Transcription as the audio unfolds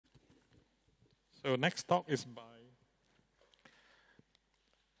So next talk is by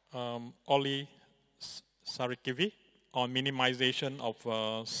Olli Saarikivi on minimization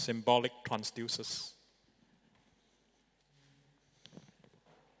of symbolic transducers.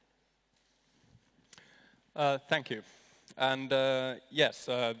 Thank you. And yes,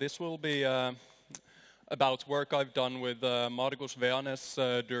 this will be about work I've done with Margus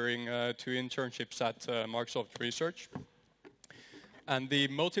Veanes during 2 internships at Microsoft Research. And the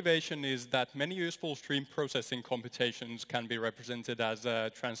motivation is that many useful stream processing computations can be represented as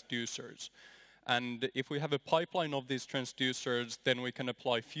transducers. And if we have a pipeline of these transducers, then we can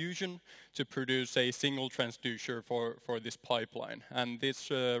apply fusion to produce a single transducer for this pipeline. And this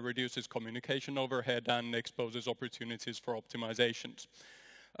reduces communication overhead and exposes opportunities for optimizations.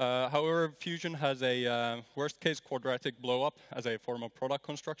 However, fusion has a worst-case quadratic blow-up as a form of product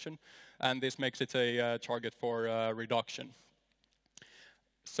construction, and this makes it a target for reduction.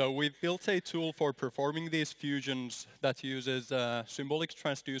 So we've built a tool for performing these fusions that uses symbolic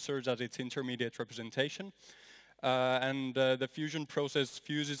transducers as its intermediate representation. And the fusion process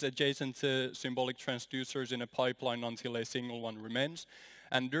fuses adjacent symbolic transducers in a pipeline until a single one remains.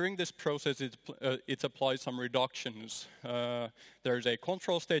 And during this process, it applies some reductions. There's a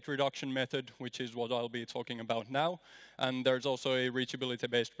control state reduction method, which is what I'll be talking about now. And there's also a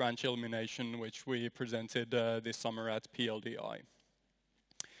reachability-based branch elimination, which we presented this summer at PLDI.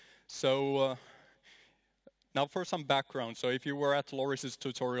 So now for some background. So if you were at Loris's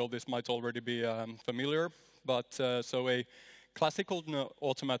tutorial, this might already be familiar. But so a classical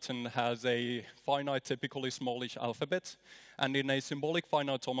automaton has a finite, typically smallish alphabet. And in a symbolic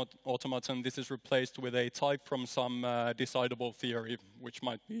finite automaton, this is replaced with a type from some decidable theory, which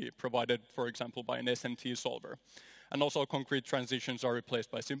might be provided, for example, by an SMT solver. And also concrete transitions are replaced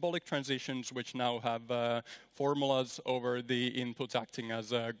by symbolic transitions, which now have formulas over the input acting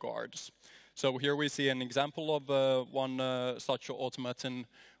as guards. So here we see an example of one such automaton,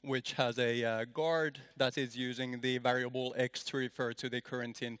 which has a guard that is using the variable x to refer to the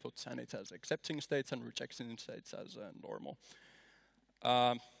current inputs, and it has accepting states and rejecting states as normal.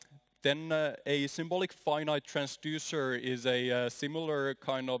 Then a symbolic finite transducer is a similar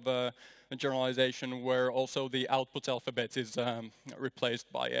kind of generalization where also the output alphabet is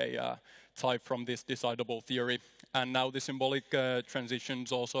replaced by a type from this decidable theory. And now the symbolic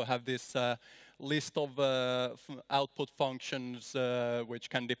transitions also have this list of output functions which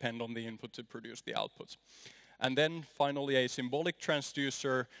can depend on the input to produce the output. And then finally, a symbolic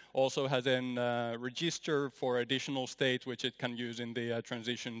transducer also has a register for additional state, which it can use in the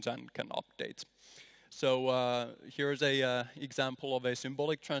transitions and can update. So here's an example of a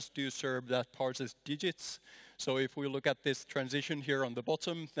symbolic transducer that parses digits. So if we look at this transition here on the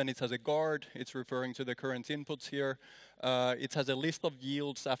bottom, then it has a guard. It's referring to the current inputs here. It has a list of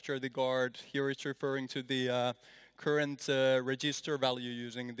yields after the guard. Here it's referring to the current register value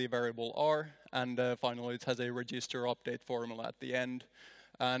using the variable r. And finally, it has a register update formula at the end.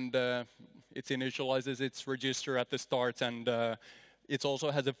 And it initializes its register at the start, and it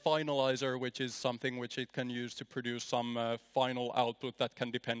also has a finalizer, which is something which it can use to produce some final output that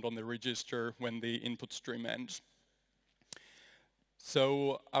can depend on the register when the input stream ends.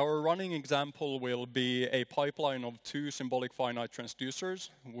 So our running example will be a pipeline of 2 symbolic finite transducers,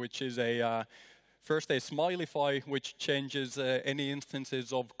 which is first a smileyfy, which changes any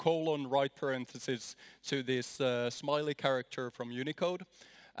instances of colon right parenthesis to this smiley character from Unicode.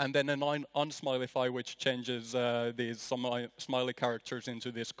 And then an unsmileyfy, which changes these smiley characters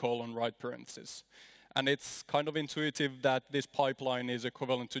into this colon right parenthesis. And it's kind of intuitive that this pipeline is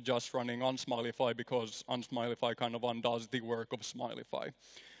equivalent to just running unsmileyfy, because unsmileyfy kind of undoes the work of smileyfy.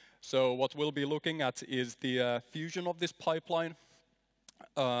 So what we'll be looking at is the fusion of this pipeline,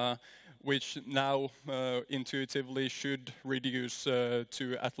 which now intuitively should reduce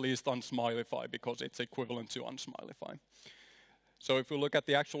to at least unsmileyfy, because it's equivalent to unsmileyfy. So if we look at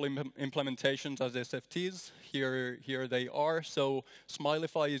the actual implementations as SFTs, here they are. So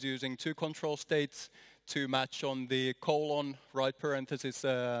smileyfy is using 2 control states to match on the colon right parenthesis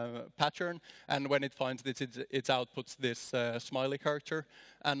pattern, and when it finds this, it outputs this smiley character.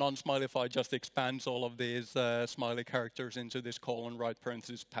 And unsmileyfy just expands all of these smiley characters into this colon right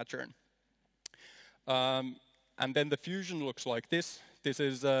parenthesis pattern. And then the fusion looks like this. This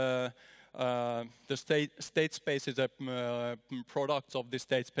is the state space is a product of the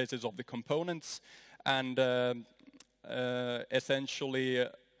state spaces of the components, and essentially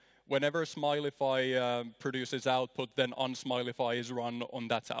whenever smileyfy produces output, then unsmileyfy is run on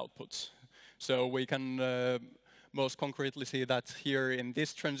that output. So we can most concretely see that here in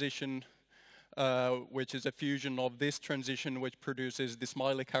this transition, which is a fusion of this transition, which produces the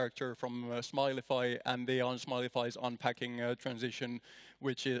smiley character from Smilify, and the unsmilify's unpacking transition,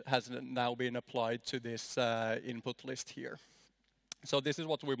 which has now been applied to this input list here. So this is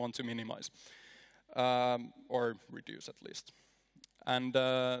what we want to minimize, or reduce at least. And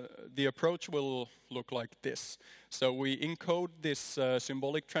the approach will look like this. So we encode this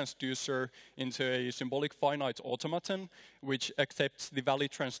symbolic transducer into a symbolic finite automaton, which accepts the valid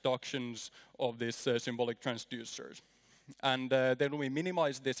transductions of this symbolic transducers. And then we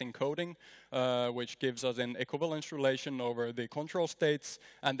minimize this encoding, which gives us an equivalence relation over the control states,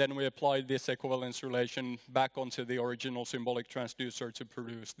 and then we apply this equivalence relation back onto the original symbolic transducer to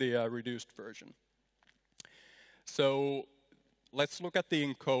produce the reduced version. So let's look at the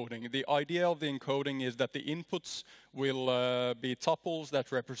encoding. The idea of the encoding is that the inputs will be tuples that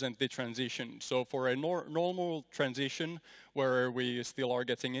represent the transition. So for a normal transition where we still are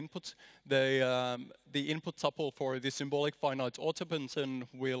getting inputs, the input tuple for the symbolic finite automaton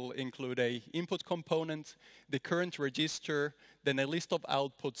will include a input component, the current register, then a list of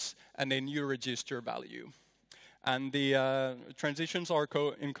outputs, and a new register value. And the transitions are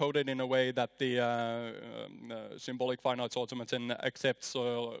encoded in a way that the symbolic finite automaton accepts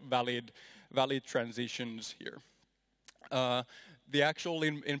valid transitions here. The actual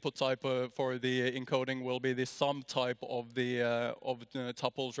input type for the encoding will be the sum type of the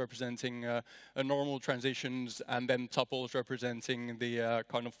tuples representing normal transitions, and then tuples representing the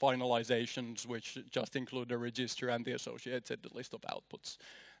kind of finalizations, which just include the register and the associated list of outputs.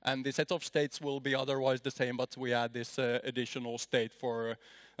 And the set of states will be otherwise the same, but we add this additional state for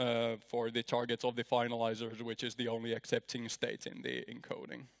the targets of the finalizers, which is the only accepting state in the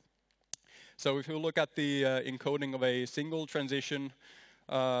encoding. So if you look at the encoding of a single transition,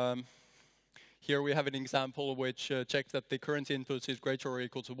 here we have an example which checks that the current input is greater or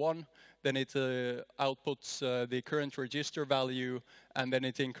equal to 1, then it outputs the current register value, and then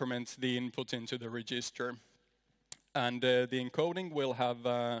it increments the input into the register. And the encoding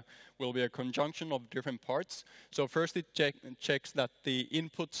will be a conjunction of different parts. So first it checks that the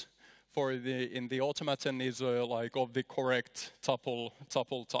input in the automaton is like of the correct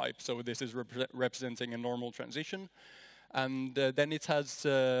tuple type. So this is representing a normal transition. And then it has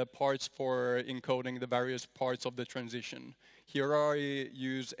parts for encoding the various parts of the transition. Here I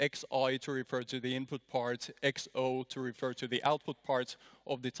use xi to refer to the input part, xo to refer to the output part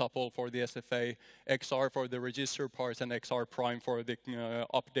of the tuple for the SFA, xr for the register part, and xr prime for the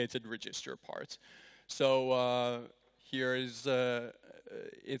updated register part. So here is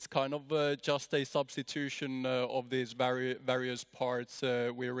it's kind of just a substitution of these various parts.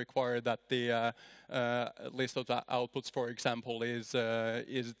 We require that the list of the outputs, for example, is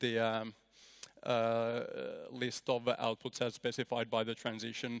the list of outputs as specified by the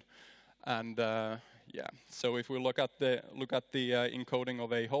transition. And yeah, so if we look at the encoding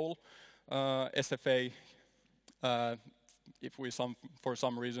of a whole SFA, if we for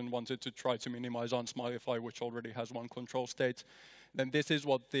some reason wanted to try to minimize unsmilify, which already has one control state, then this is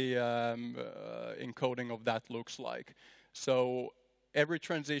what the encoding of that looks like. So every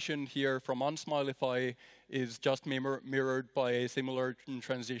transition here from unsmilify is just mirrored by a similar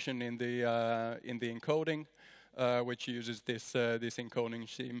transition in the encoding, which uses this encoding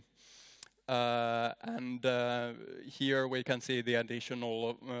scheme. And here we can see the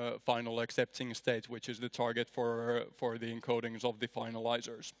additional final accepting state, which is the target for the encodings of the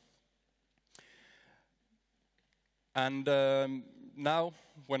finalizers. And now,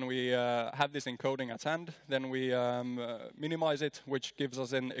 when we have this encoding at hand, then we minimize it, which gives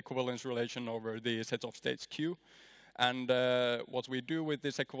us an equivalence relation over the set of states Q. And what we do with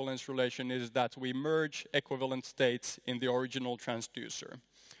this equivalence relation is that we merge equivalent states in the original transducer.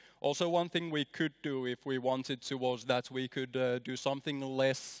 Also, one thing we could do if we wanted to was that we could do something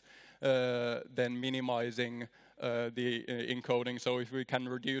less than minimizing the encoding. So if we can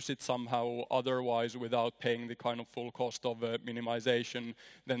reduce it somehow otherwise without paying the kind of full cost of minimization,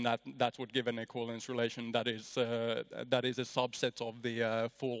 then that would give an equivalence relation that is a subset of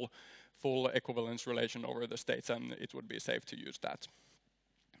the full equivalence relation over the states, and it would be safe to use that.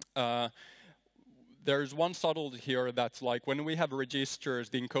 There's one subtlety here that's like when we have registers,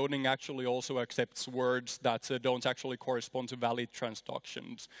 the encoding actually also accepts words that don't actually correspond to valid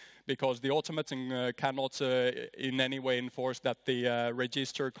transductions, because the automaton cannot in any way enforce that the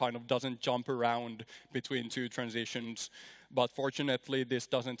register kind of doesn't jump around between two transitions. But fortunately, this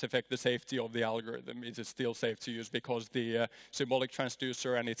doesn't affect the safety of the algorithm. It is still safe to use because the symbolic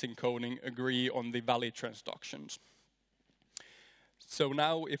transducer and its encoding agree on the valid transductions. So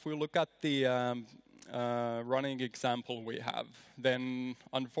now, if we look at the running example we have, then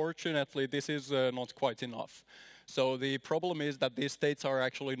unfortunately this is not quite enough. So the problem is that these states are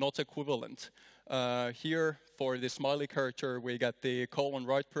actually not equivalent. Here, for the smiley character, we get the colon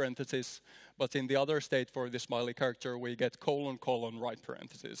right parenthesis, but in the other state for the smiley character, we get colon colon right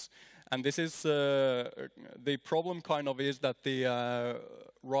parenthesis. And this is the problem kind of is that the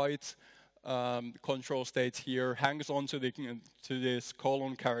right control state here hangs on to this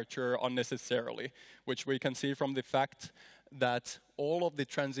colon character unnecessarily, which we can see from the fact that all of the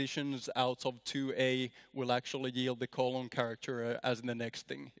transitions out of 2A will actually yield the colon character as the next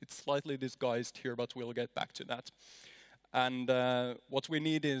thing. It's slightly disguised here, but we'll get back to that. And what we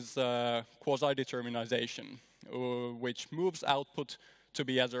need is quasi-determinization, which moves output to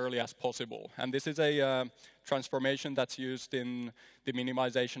be as early as possible. And this is a transformation that's used in the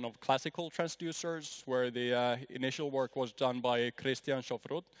minimization of classical transducers, where the initial work was done by Christian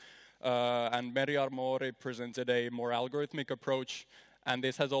Schoffroth. And Merjar Mori presented a more algorithmic approach, and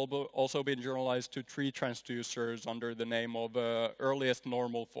this has also been generalized to 3 transducers under the name of earliest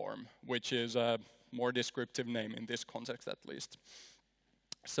normal form, which is a more descriptive name in this context at least.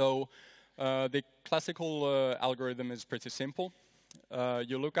 So the classical algorithm is pretty simple.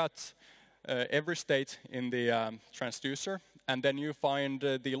 You look at every state in the transducer, and then you find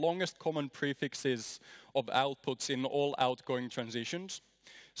the longest common prefixes of outputs in all outgoing transitions.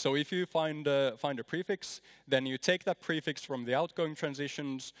 So if you find a prefix, then you take that prefix from the outgoing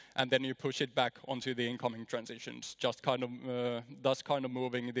transitions, and then you push it back onto the incoming transitions, just kind of thus kind of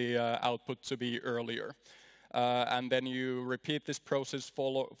moving the output to be earlier. And then you repeat this process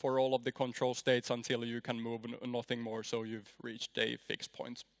for all of the control states until you can move nothing more, so you've reached a fixed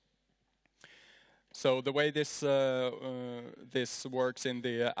point. So the way this this works in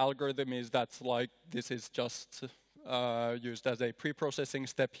the algorithm is that this is just used as a pre-processing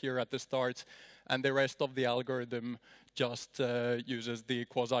step here at the start, and the rest of the algorithm just uses the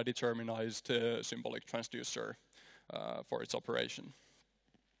quasi-determinized symbolic transducer for its operation.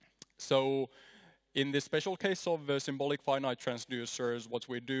 So in the special case of symbolic finite transducers, what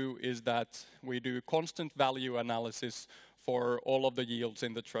we do is that we do constant value analysis for all of the yields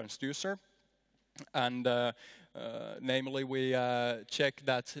in the transducer. And namely, we check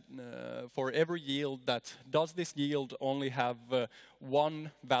that for every yield, that does this yield only have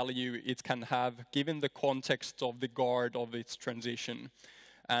one value it can have given the context of the guard of its transition.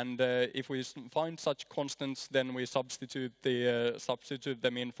 And if we find such constants, then we substitute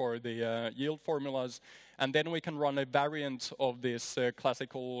them in for the yield formulas, and then we can run a variant of this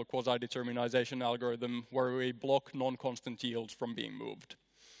classical quasi-determinization algorithm where we block non-constant yields from being moved.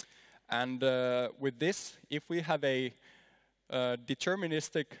 And with this, if we have a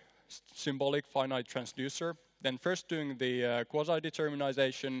deterministic symbolic finite transducer, then first doing the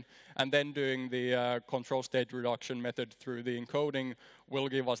quasi-determinization and then doing the control state reduction method through the encoding will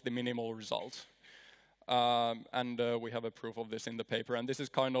give us the minimal result. And we have a proof of this in the paper. And this is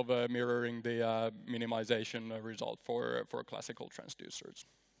kind of mirroring the minimization result for classical transducers.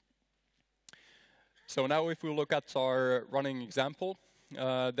 So now if we look at our running example,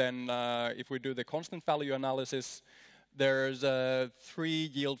 then if we do the constant value analysis, there's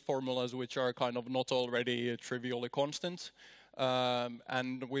 3 yield formulas which are kind of not already trivially constant.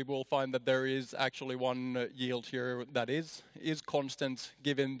 And we will find that there is actually one yield here that is constant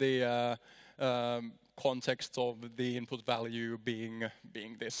given the context of the input value being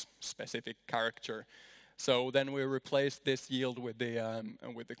this specific character. So then we replace this yield with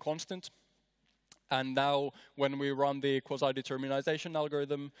the constant. And now, when we run the quasi-determinization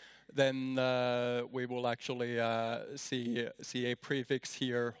algorithm, then we will actually see a prefix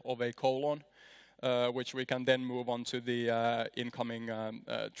here of a colon, which we can then move on to the incoming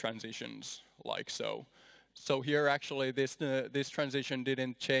transitions, like so. So here, actually, this transition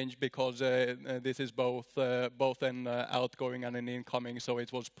didn't change because this is both an outgoing and an incoming, so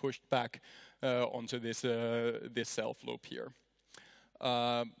it was pushed back onto this self loop here.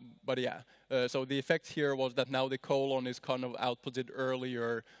 But yeah, so the effect here was that now the colon is kind of outputted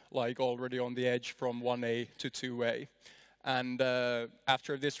earlier, like already on the edge from 1A to 2A. And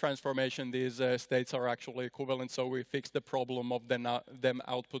after this transformation, these states are actually equivalent, so we fixed the problem of them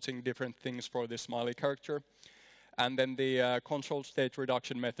outputting different things for the smiley character. And then the control state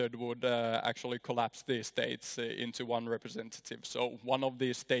reduction method would actually collapse these states into one representative. So one of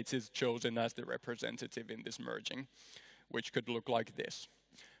these states is chosen as the representative in this merging, which could look like this.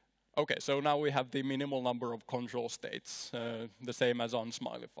 Okay, so now we have the minimal number of control states, the same as on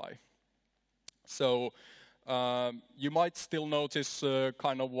Smilify. So you might still notice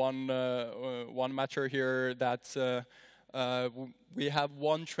kind of one matter here that we have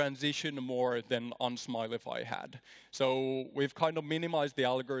one transition more than unsmilify had. So we've kind of minimized the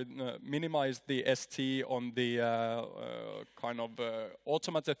algorithm, minimized the ST on the kind of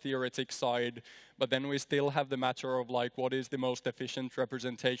automata theoretic side, but then we still have the matter of like what is the most efficient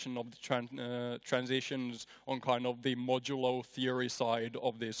representation of the transitions on kind of the modulo theory side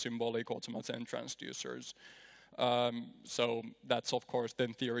of the symbolic automata and transducers. So that's of course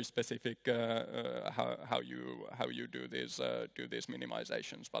then theory specific how you do these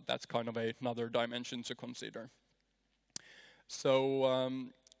minimizations, but that's kind of another dimension to consider. So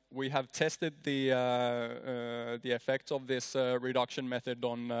we have tested the effects of this reduction method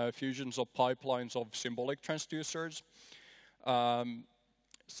on fusions of pipelines of symbolic transducers.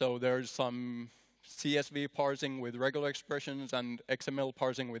 So there's some CSV parsing with regular expressions and XML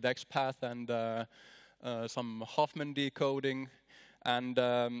parsing with XPath and some Huffman decoding, and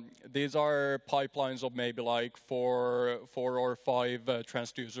these are pipelines of maybe like four or five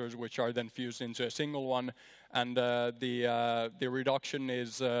transducers, which are then fused into a single one, and the reduction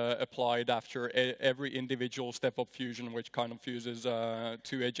is applied after every individual step of fusion, which kind of fuses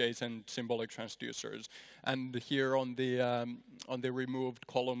two adjacent symbolic transducers. And here on the removed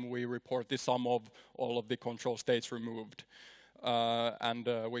column, we report the sum of all of the control states removed. And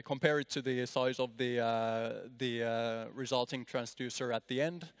we compare it to the size of the resulting transducer at the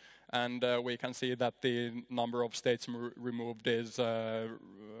end, and we can see that the number of states removed is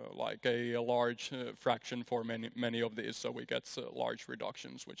like a large fraction for many of these, so we get large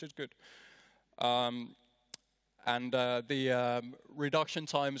reductions, which is good. And the reduction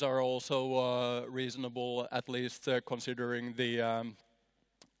times are also reasonable, at least considering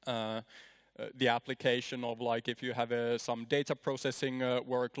the application of like if you have some data processing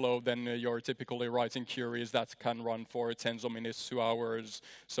workload, then you're typically writing queries that can run for tens of minutes to hours.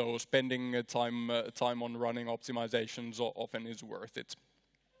 So spending time on running optimizations often is worth it.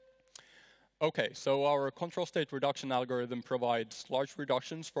 Okay, so our control state reduction algorithm provides large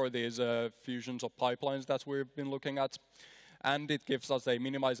reductions for these fusions of pipelines that we've been looking at. And it gives us a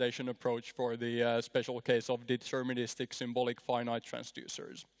minimization approach for the special case of deterministic symbolic finite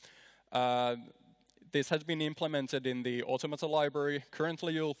transducers. This has been implemented in the automata library.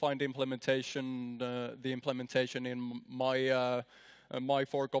 Currently, you'll find implementation, the implementation in my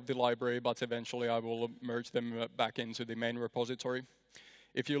fork of the library, but eventually I will merge them back into the main repository.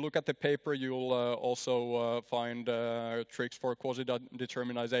 If you look at the paper, you'll also find tricks for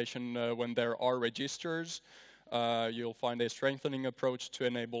quasi-determinization when there are registers. You'll find a strengthening approach to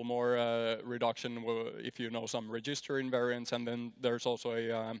enable more reduction if you know some register invariants, and then there's also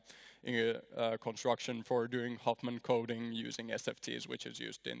a construction for doing Huffman coding using SFTs, which is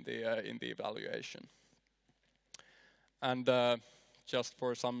used in the evaluation. And just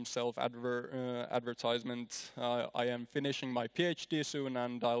for some self-advertisement, I am finishing my PhD soon,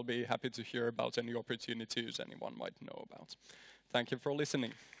 and I'll be happy to hear about any opportunities anyone might know about. Thank you for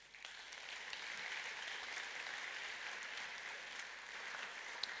listening.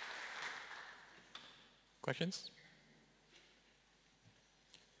 Questions?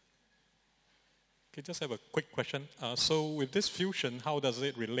 Okay, just have a quick question. So with this fusion, how does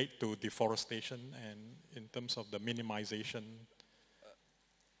it relate to deforestation and in terms of the minimization?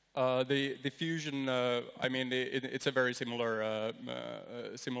 The fusion, I mean, it's a very similar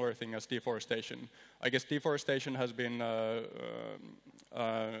similar thing as deforestation. I guess deforestation has been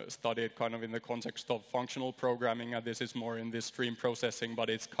studied kind of in the context of functional programming, and this is more in the stream processing, but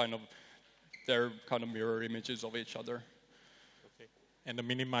it's kind of, they're kind of mirror images of each other. Okay. And the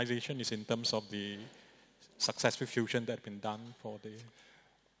minimization is in terms of the successful fusion that's been done for the...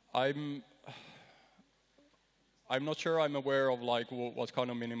 I'm not sure I'm aware of like what kind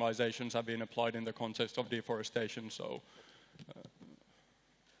of minimizations have been applied in the context of deforestation, so...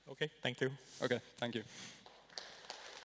 Okay, thank you. Okay, thank you.